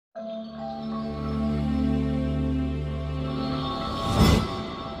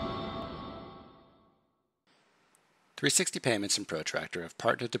360 Payments and Protractor have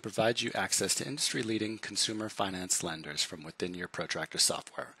partnered to provide you access to industry-leading consumer finance lenders from within your Protractor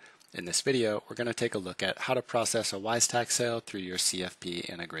software. In this video, we're going to take a look at how to process a Wisetack sale through your CFP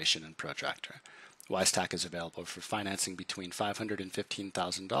integration in Protractor. Wisetack is available for financing between $500 and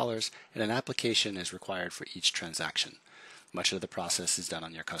 $15,000, and an application is required for each transaction. Much of the process is done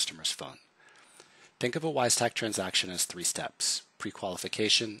on your customer's phone. Think of a Wisetack transaction as 3 steps: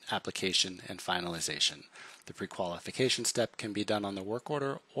 pre-qualification, application, and finalization. The pre-qualification step can be done on the work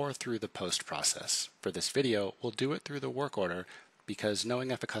order or through the post process. For this video, we'll do it through the work order because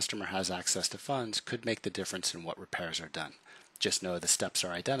knowing if a customer has access to funds could make the difference in what repairs are done. Just know the steps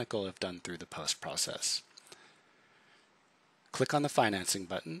are identical if done through the post process. Click on the Financing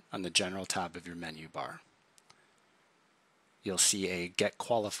button on the General tab of your menu bar. You'll see a Get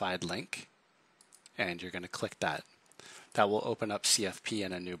Qualified link, and you're going to click that. That will open up CFP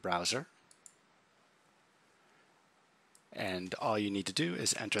in a new browser. And all you need to do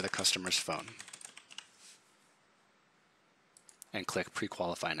is enter the customer's phone and click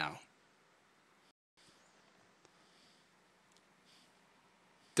Pre-Qualify Now.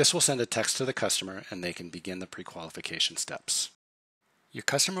 This will send a text to the customer and they can begin the pre-qualification steps. Your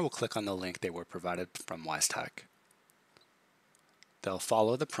customer will click on the link they were provided from Wisetack. They'll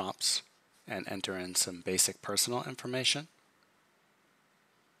follow the prompts and enter in some basic personal information.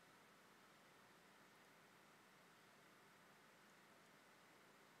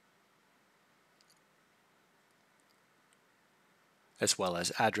 As well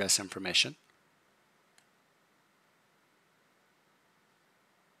as address information.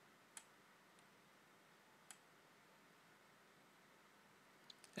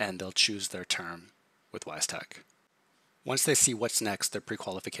 And they'll choose their term with Wisetack. Once they see what's next, their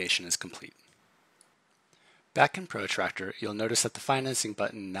pre-qualification is complete. Back in Protractor, you'll notice that the Financing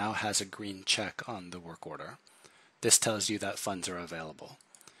button now has a green check on the work order. This tells you that funds are available.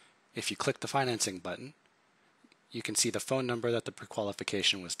 If you click the Financing button, you can see the phone number that the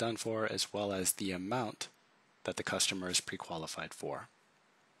pre-qualification was done for, as well as the amount that the customer is pre-qualified for.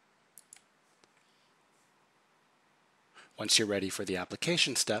 Once you're ready for the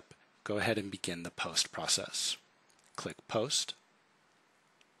application step, go ahead and begin the post process. Click Post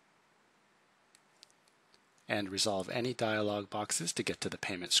and resolve any dialog boxes to get to the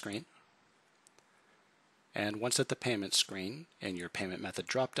payment screen. And once at the payment screen, in your payment method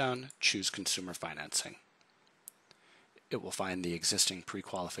dropdown, choose Consumer Financing. It will find the existing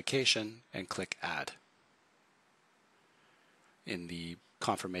pre-qualification and click Add. In the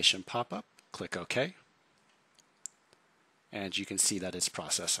confirmation pop-up, click OK. And you can see that it's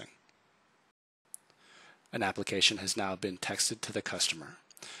processing. An application has now been texted to the customer.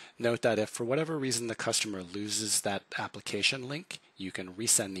 Note that if for whatever reason the customer loses that application link, you can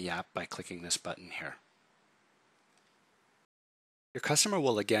resend the app by clicking this button here. Your customer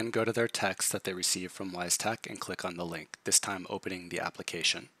will again go to their text that they received from Wisetack and click on the link, this time opening the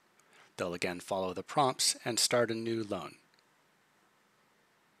application. They'll again follow the prompts and start a new loan.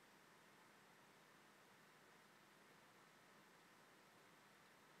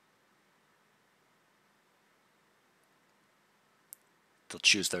 They'll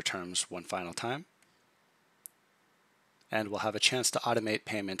choose their terms one final time, and will have a chance to automate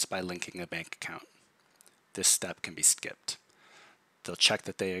payments by linking a bank account. This step can be skipped. They'll check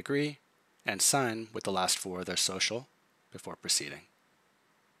that they agree and sign with the last 4 of their social before proceeding.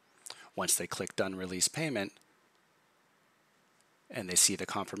 Once they click Done Release Payment and they see the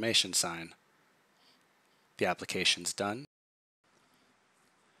confirmation sign, the application's done.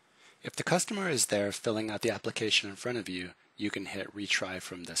 If the customer is there filling out the application in front of you, you can hit Retry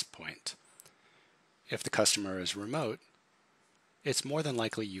from this point. If the customer is remote, it's more than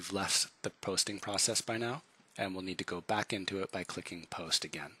likely you've left the posting process by now and will need to go back into it by clicking Post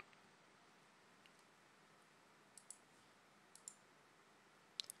again.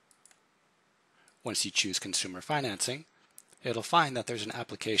 Once you choose Consumer Financing, it'll find that there's an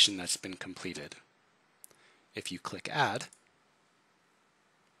application that's been completed. If you click Add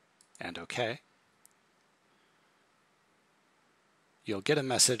and OK, you'll get a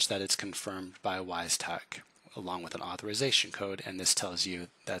message that it's confirmed by Wisetack along with an authorization code, and this tells you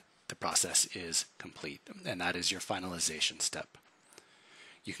that the process is complete, and that is your finalization step.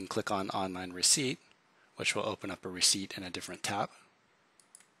 You can click on Online Receipt, which will open up a receipt in a different tab.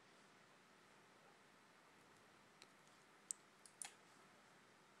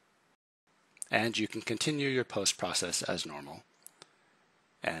 And you can continue your post process as normal.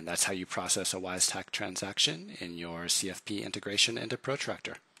 And that's how you process a Wisetack transaction in your CFP integration into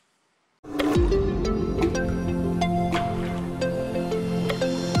Protractor.